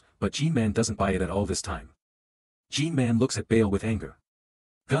girls, but Jean-man doesn't buy it at all this time. Jean-man looks at Bale with anger.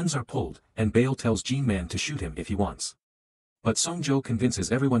 Guns are pulled, and Bale tells Jean-man to shoot him if he wants. But Song-jo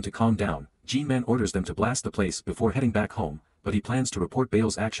convinces everyone to calm down. Jean-man orders them to blast the place before heading back home, but he plans to report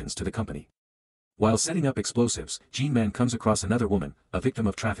Bale's actions to the company. While setting up explosives, Jean-man comes across another woman, a victim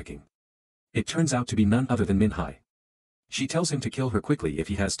of trafficking. It turns out to be none other than Min-hai. She tells him to kill her quickly if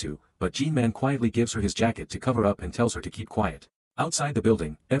he has to, but Jean-man quietly gives her his jacket to cover up and tells her to keep quiet. Outside the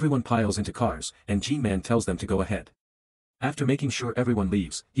building, everyone piles into cars, and Jean-man tells them to go ahead. After making sure everyone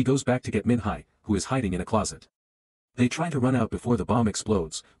leaves, he goes back to get Min-hai, who is hiding in a closet. They try to run out before the bomb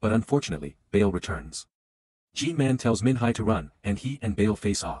explodes, but unfortunately, Bale returns. Jean-man tells Min-hai to run, and he and Bale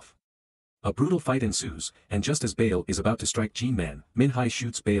face off. A brutal fight ensues, and just as Bale is about to strike Jean-man, Min-hai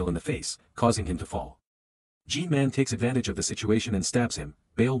shoots Bale in the face, causing him to fall. G-Man takes advantage of the situation and stabs him.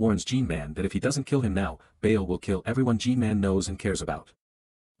 Bale warns G-Man that if he doesn't kill him now, Bale will kill everyone G-Man knows and cares about.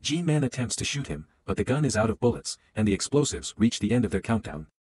 G-Man attempts to shoot him, but the gun is out of bullets, and the explosives reach the end of their countdown,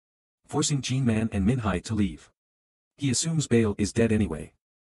 forcing G-Man and Min-Hai to leave. He assumes Bale is dead anyway.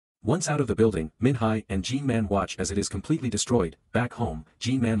 Once out of the building, Min-Hai and G-Man watch as it is completely destroyed. Back home,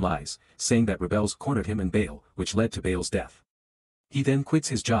 G-Man lies, saying that rebels cornered him and Bale, which led to Bale's death. He then quits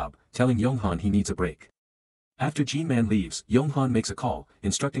his job, telling Yonghan he needs a break. After G-Man leaves, Yonghan makes a call,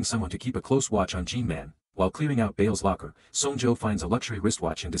 instructing someone to keep a close watch on G-Man. While clearing out Bale's locker, Song-jo finds a luxury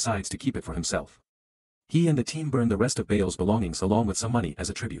wristwatch and decides to keep it for himself. He and the team burn the rest of Bale's belongings along with some money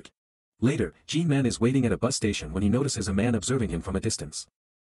as a tribute. Later, G-Man is waiting at a bus station when he notices a man observing him from a distance.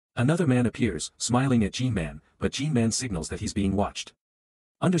 Another man appears, smiling at G-Man, but G-Man signals that he's being watched.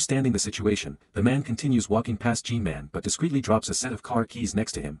 Understanding the situation, the man continues walking past G-Man but discreetly drops a set of car keys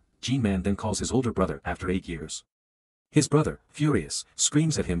next to him. G-Man then calls his older brother after 8 years. His brother, furious,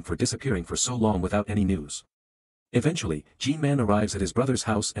 screams at him for disappearing for so long without any news. Eventually, G-Man arrives at his brother's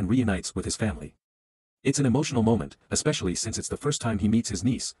house and reunites with his family. It's an emotional moment, especially since it's the first time he meets his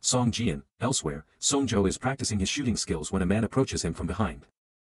niece, Song Jian. Elsewhere, Song-jo is practicing his shooting skills when a man approaches him from behind.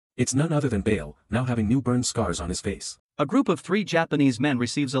 It's none other than Bale, now having new burn scars on his face. A group of 3 Japanese men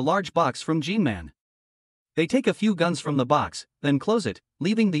receives a large box from G-Man. They take a few guns from the box, then close it,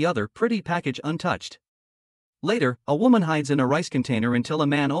 leaving the other pretty package untouched. Later, a woman hides in a rice container until a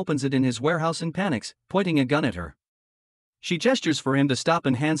man opens it in his warehouse and panics, pointing a gun at her. She gestures for him to stop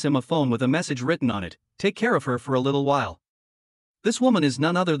and hands him a phone with a message written on it, "Take care of her for a little while." This woman is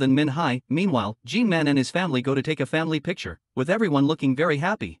none other than Min-Hai. Meanwhile, G-Man and his family go to take a family picture, with everyone looking very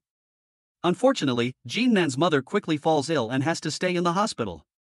happy. Unfortunately, G-Man's mother quickly falls ill and has to stay in the hospital.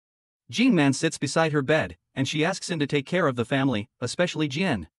 G-Man sits beside her bed, and she asks him to take care of the family, especially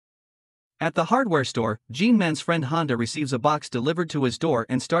Jian. At the hardware store, G-Man's friend Honda receives a box delivered to his door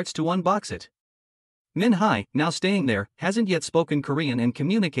and starts to unbox it. Min-Hai, now staying there, hasn't yet spoken Korean and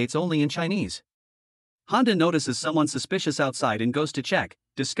communicates only in Chinese. Honda notices someone suspicious outside and goes to check,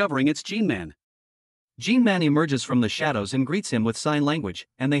 discovering it's G-Man. G-Man emerges from the shadows and greets him with sign language,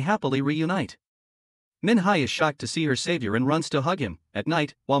 and they happily reunite. Min-Hai is shocked to see her savior and runs to hug him. At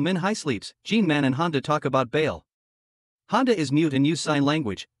night, while Min-Hai sleeps, G-Man and Honda talk about Bale. Honda is mute and uses sign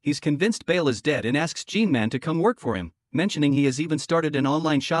language. He's convinced Bale is dead and asks G-Man to come work for him, mentioning he has even started an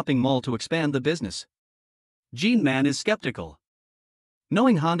online shopping mall to expand the business. G-Man is skeptical,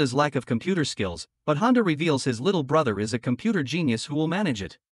 knowing Honda's lack of computer skills, but Honda reveals his little brother is a computer genius who will manage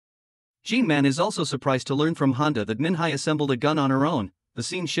it. G-Man is also surprised to learn from Honda that Min-Hai assembled a gun on her own. The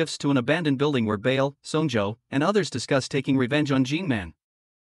scene shifts to an abandoned building where Bale, Song-jo, and others discuss taking revenge on G-Man.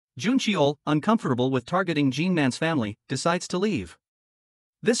 Jun-cheol, uncomfortable with targeting G-Man's family, decides to leave.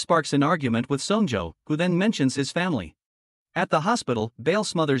 This sparks an argument with Song-jo, who then mentions his family. At the hospital, Bale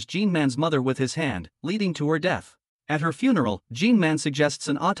smothers G-Man's mother with his hand, leading to her death. At her funeral, G-Man suggests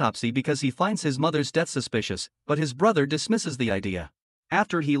an autopsy because he finds his mother's death suspicious, but his brother dismisses the idea.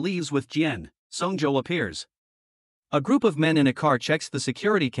 After he leaves with Jian, Song-jo appears. A group of men in a car checks the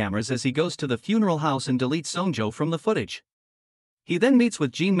security cameras as he goes to the funeral house and deletes Song-jo from the footage. He then meets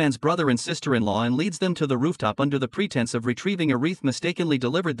with G-Man's brother and sister-in-law and leads them to the rooftop under the pretense of retrieving a wreath mistakenly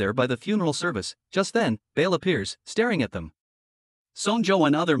delivered there by the funeral service. Just then, Bale appears, staring at them. Song-jo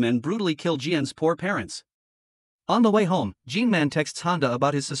and other men brutally kill Jian's poor parents. On the way home, G-Man texts Honda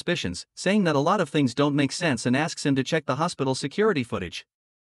about his suspicions, saying that a lot of things don't make sense and asks him to check the hospital security footage.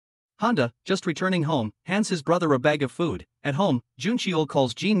 Honda, just returning home, hands his brother a bag of food. At home, Jun-cheol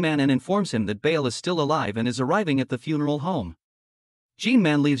calls G-Man and informs him that Bale is still alive and is arriving at the funeral home.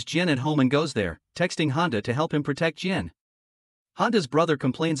 G-Man leaves Jian at home and goes there, texting Honda to help him protect Jian. Honda's brother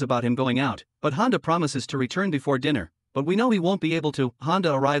complains about him going out, but Honda promises to return before dinner. But we know he won't be able to.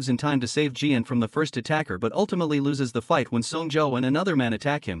 Honda arrives in time to save Jian from the first attacker but ultimately loses the fight when Song-jo and another man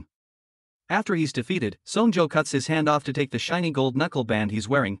attack him. After he's defeated, Song-jo cuts his hand off to take the shiny gold knuckle band he's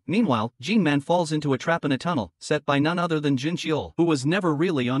wearing. Meanwhile, G-Man falls into a trap in a tunnel, set by none other than Jun-cheol, who was never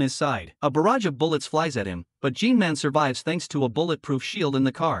really on his side. A barrage of bullets flies at him, but G-Man survives thanks to a bulletproof shield in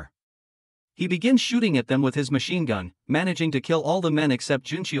the car. He begins shooting at them with his machine gun, managing to kill all the men except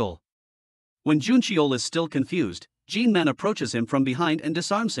Jun-cheol. When Jun-cheol is still confused, G-Man approaches him from behind and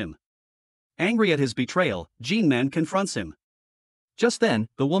disarms him. Angry at his betrayal, G-Man confronts him. Just then,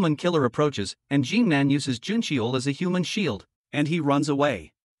 the woman killer approaches, and G-Man uses Jun-cheol as a human shield, and he runs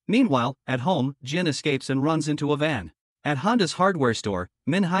away. Meanwhile, at home, Jin escapes and runs into a van. At Honda's hardware store,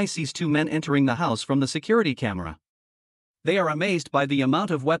 Min-Hai sees 2 men entering the house from the security camera. They are amazed by the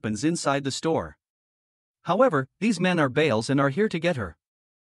amount of weapons inside the store. However, these men are Bale's and are here to get her.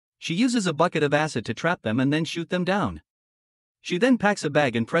 She uses a bucket of acid to trap them and then shoot them down. She then packs a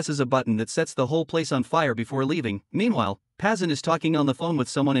bag and presses a button that sets the whole place on fire before leaving. Meanwhile, Pazin is talking on the phone with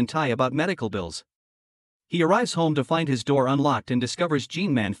someone in Thai about medical bills. He arrives home to find his door unlocked and discovers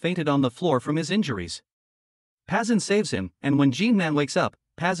Gene Man fainted on the floor from his injuries. Pazin saves him, and when Gene Man wakes up,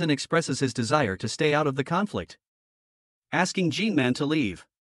 Pazin expresses his desire to stay out of the conflict, asking Gene Man to leave.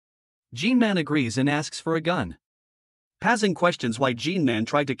 Gene Man agrees and asks for a gun. Pazin questions why Gene Man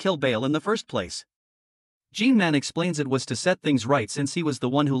tried to kill Bale in the first place. Gene Man explains it was to set things right since he was the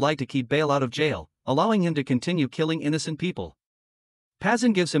one who lied to keep Bale out of jail, allowing him to continue killing innocent people.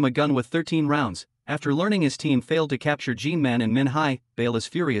 Pazin gives him a gun with 13 rounds. After learning his team failed to capture Gene Man and Min Hai, Bale is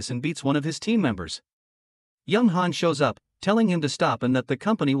furious and beats one of his team members. Young Han shows up, telling him to stop and that the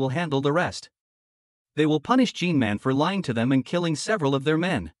company will handle the rest. They will punish Gene Man for lying to them and killing several of their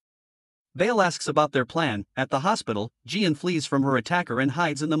men. Bale asks about their plan. At the hospital, Jian flees from her attacker and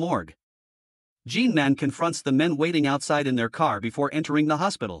hides in the morgue. Gene Man confronts the men waiting outside in their car before entering the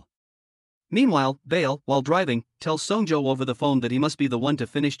hospital. Meanwhile, Bale, while driving, tells Songjo over the phone that he must be the one to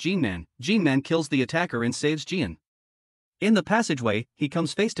finish Gene Man. Gene Man kills the attacker and saves Jian. In the passageway, he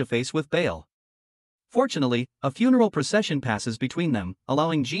comes face to face with Bale. Fortunately, a funeral procession passes between them,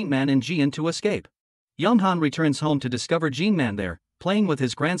 allowing Gene Man and Jian to escape. Young Han returns home to discover Gene Man there, playing with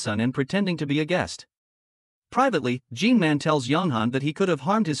his grandson and pretending to be a guest. Privately, Gene Man tells Young Han that he could have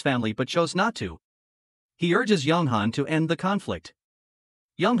harmed his family but chose not to. He urges Young Han to end the conflict.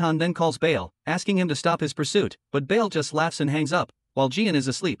 Young Han then calls Bale, asking him to stop his pursuit, but Bale just laughs and hangs up. While Jian is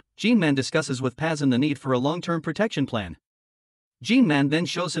asleep, Gene Man discusses with Pazin the need for a long-term protection plan. Gene Man then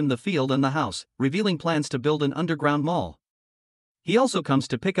shows him the field and the house, revealing plans to build an underground mall. He also comes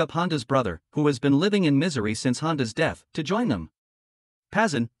to pick up Honda's brother, who has been living in misery since Honda's death, to join them.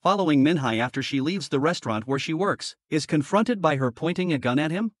 Pazin, following Minhai after she leaves the restaurant where she works, is confronted by her pointing a gun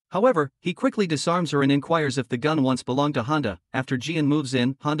at him. However, he quickly disarms her and inquires if the gun once belonged to Honda. After Jian moves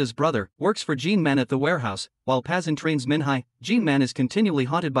in, Honda's brother works for Gene Man at the warehouse, while Pazin trains Minhai. Gene Man is continually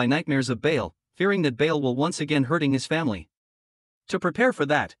haunted by nightmares of Bale, fearing that Bale will once again hurting his family. To prepare for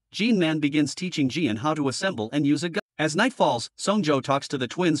that, Gene Man begins teaching Jian how to assemble and use a gun. As night falls, Songjo talks to the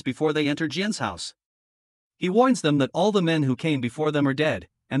twins before they enter Jian's house. He warns them that all the men who came before them are dead,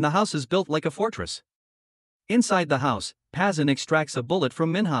 and the house is built like a fortress. Inside the house, Pazin extracts a bullet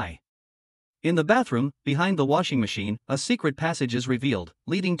from Minhai. In the bathroom, behind the washing machine, a secret passage is revealed,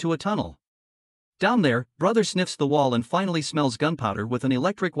 leading to a tunnel. Down there, brother sniffs the wall and finally smells gunpowder with an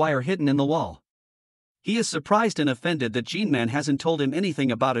electric wire hidden in the wall. He is surprised and offended that Gene Man hasn't told him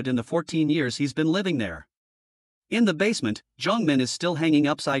anything about it in the 14 years he's been living there. In the basement, Jongmin is still hanging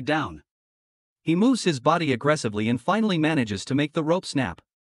upside down. He moves his body aggressively and finally manages to make the rope snap.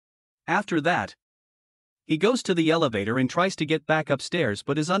 After that, he goes to the elevator and tries to get back upstairs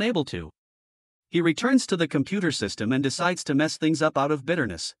but is unable to. He returns to the computer system and decides to mess things up out of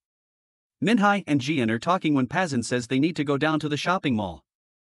bitterness. Minhai and Jian are talking when Pazin says they need to go down to the shopping mall.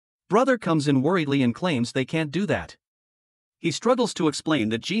 Brother comes in worriedly and claims they can't do that. He struggles to explain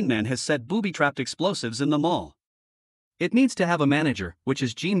that Gene Man has set booby-trapped explosives in the mall. It needs to have a manager, which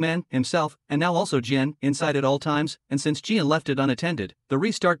is Gene Man himself, and now also Jian, inside at all times, and since Jian left it unattended, the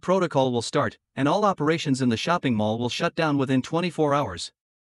restart protocol will start, and all operations in the shopping mall will shut down within 24 hours.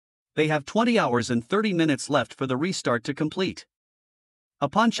 They have 20 hours and 30 minutes left for the restart to complete.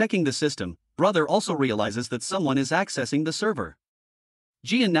 Upon checking the system, brother also realizes that someone is accessing the server.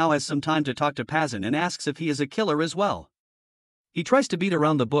 Jian now has some time to talk to Pazin and asks if he is a killer as well. He tries to beat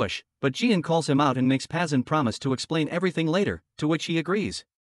around the bush, but Jian calls him out and makes Pazin promise to explain everything later, to which he agrees.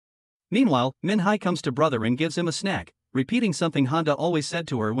 Meanwhile, Minhai comes to brother and gives him a snack, repeating something Honda always said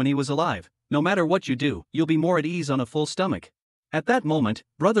to her when he was alive: no matter what you do, you'll be more at ease on a full stomach. At that moment,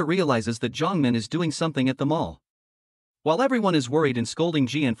 brother realizes that Jongmin is doing something at the mall. While everyone is worried and scolding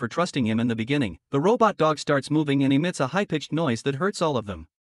Jian for trusting him in the beginning, the robot dog starts moving and emits a high-pitched noise that hurts all of them.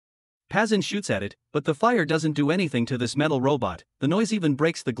 Pazin shoots at it, but the fire doesn't do anything to this metal robot. The noise even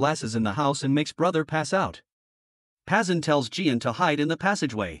breaks the glasses in the house and makes brother pass out. Pazin tells Jian to hide in the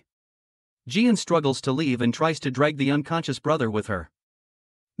passageway. Jian struggles to leave and tries to drag the unconscious brother with her.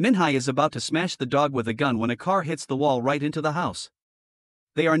 Minhai is about to smash the dog with a gun when a car hits the wall right into the house.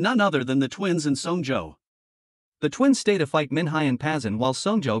 They are none other than the twins and Songjo. The twins stay to fight Minhai and Pazin while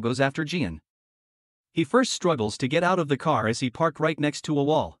Songjo goes after Jian. He first struggles to get out of the car as he parked right next to a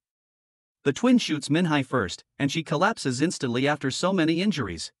wall. The twin shoots Minhai first, and she collapses instantly after so many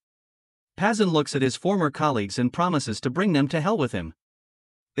injuries. Pazin looks at his former colleagues and promises to bring them to hell with him.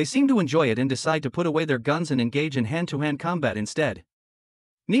 They seem to enjoy it and decide to put away their guns and engage in hand-to-hand combat instead.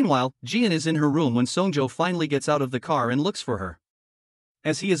 Meanwhile, Jian is in her room when Songjo finally gets out of the car and looks for her.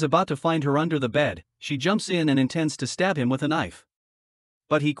 As he is about to find her under the bed, she jumps in and intends to stab him with a knife.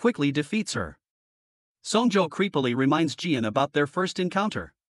 But he quickly defeats her. Songjo creepily reminds Jian about their first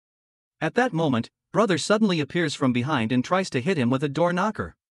encounter. At that moment, brother suddenly appears from behind and tries to hit him with a door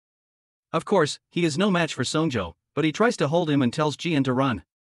knocker. Of course, he is no match for Songjo, but he tries to hold him and tells Jian to run.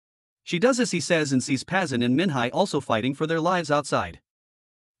 She does as he says and sees Pazin and Minhai also fighting for their lives outside.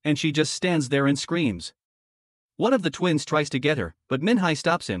 And she just stands there and screams. One of the twins tries to get her, but Minhai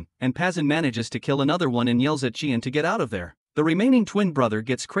stops him, and Pazin manages to kill another one and yells at Jian to get out of there. The remaining twin brother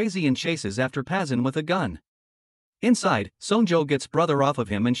gets crazy and chases after Pazin with a gun. Inside, Songjo gets brother off of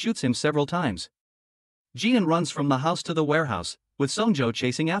him and shoots him several times. Jian runs from the house to the warehouse, with Songjo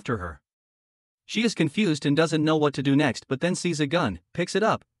chasing after her. She is confused and doesn't know what to do next, but then sees a gun, picks it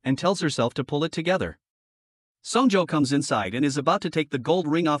up, and tells herself to pull it together. Songjo comes inside and is about to take the gold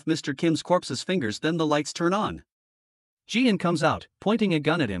ring off Mr. Kim's corpse's fingers, then the lights turn on. Jian comes out, pointing a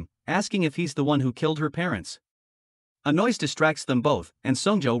gun at him, asking if he's the one who killed her parents. A noise distracts them both, and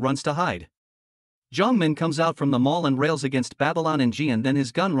Songjo runs to hide. Zhongmin comes out from the mall and rails against Babylon and Jian, then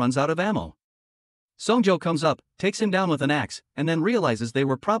his gun runs out of ammo. Songjo comes up, takes him down with an axe, and then realizes they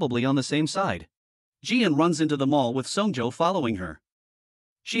were probably on the same side. Jian runs into the mall with Songjo following her.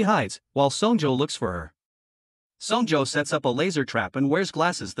 She hides, while Songjo looks for her. Songjo sets up a laser trap and wears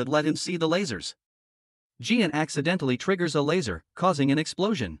glasses that let him see the lasers. Jian accidentally triggers a laser, causing an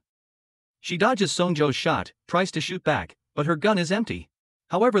explosion. She dodges Songjo's shot, tries to shoot back, but her gun is empty.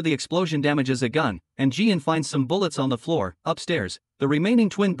 However, the explosion damages a gun, and Jian finds some bullets on the floor. Upstairs, the remaining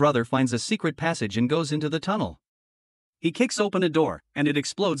twin brother finds a secret passage and goes into the tunnel. He kicks open a door, and it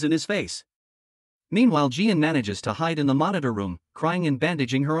explodes in his face. Meanwhile, Jian manages to hide in the monitor room, crying and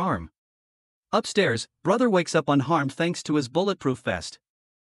bandaging her arm. Upstairs, brother wakes up unharmed thanks to his bulletproof vest.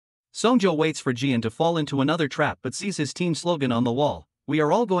 Songjo waits for Jian to fall into another trap but sees his team slogan on the wall: "We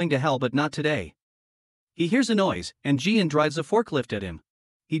are all going to hell but not today." He hears a noise, and Jian drives a forklift at him.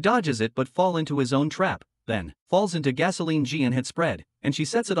 He dodges it but falls into his own trap, then falls into gasoline Jian had spread, and she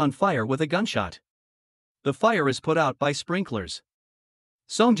sets it on fire with a gunshot. The fire is put out by sprinklers.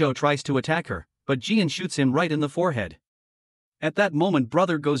 Songjo tries to attack her, but Jian shoots him right in the forehead. At that moment,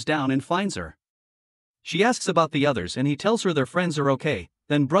 brother goes down and finds her. She asks about the others and he tells her their friends are okay,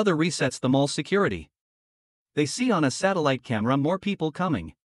 then brother resets the mall's security. They see on a satellite camera more people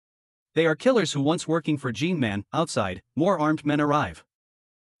coming. They are killers who once working for G-Man. Outside, more armed men arrive.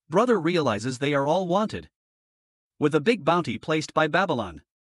 Brother realizes they are all wanted, with a big bounty placed by Babylon.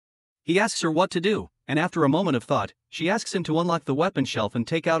 He asks her what to do, and after a moment of thought, she asks him to unlock the weapon shelf and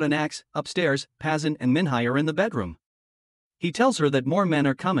take out an axe. Upstairs, Pazin and Minhai are in the bedroom. He tells her that more men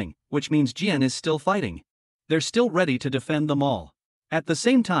are coming, which means Jian is still fighting. They're still ready to defend the mall. At the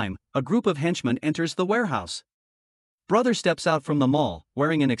same time, a group of henchmen enters the warehouse. Brother steps out from the mall,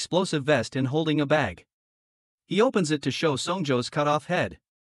 wearing an explosive vest and holding a bag. He opens it to show Songjo's cut-off head.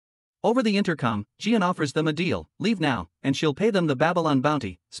 Over the intercom, Jian offers them a deal: leave now, and she'll pay them the Babylon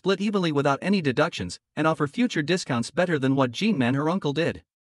bounty, split evenly without any deductions, and offer future discounts better than what G-Man her uncle did.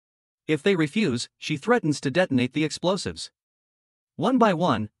 If they refuse, she threatens to detonate the explosives. One by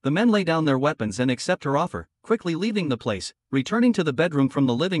one, the men lay down their weapons and accept her offer, quickly leaving the place. Returning to the bedroom from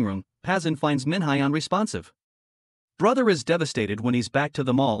the living room, Pazin finds Minhai unresponsive. Brother is devastated when he's back to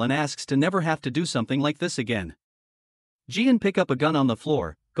the mall and asks to never have to do something like this again. Jian pick up a gun on the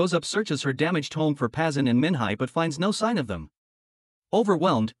floor, goes up, searches her damaged home for Pazin and Minhai but finds no sign of them.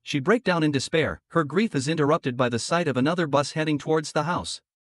 Overwhelmed, she breaks down in despair. Her grief is interrupted by the sight of another bus heading towards the house.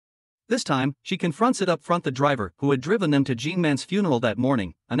 This time, she confronts it up front. The driver, who had driven them to G-Man's funeral that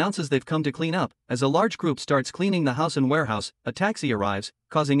morning, announces they've come to clean up. As a large group starts cleaning the house and warehouse, a taxi arrives,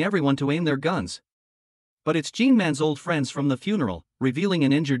 causing everyone to aim their guns. But it's G-Man's old friends from the funeral, revealing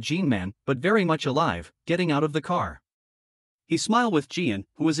an injured G-Man, but very much alive, getting out of the car. He smiles with Jian,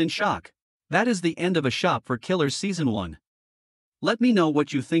 who is in shock. That is the end of A Shop for Killers Season 1. Let me know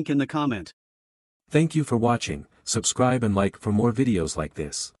what you think in the comment. Thank you for watching. Subscribe and like for more videos like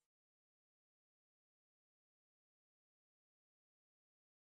this.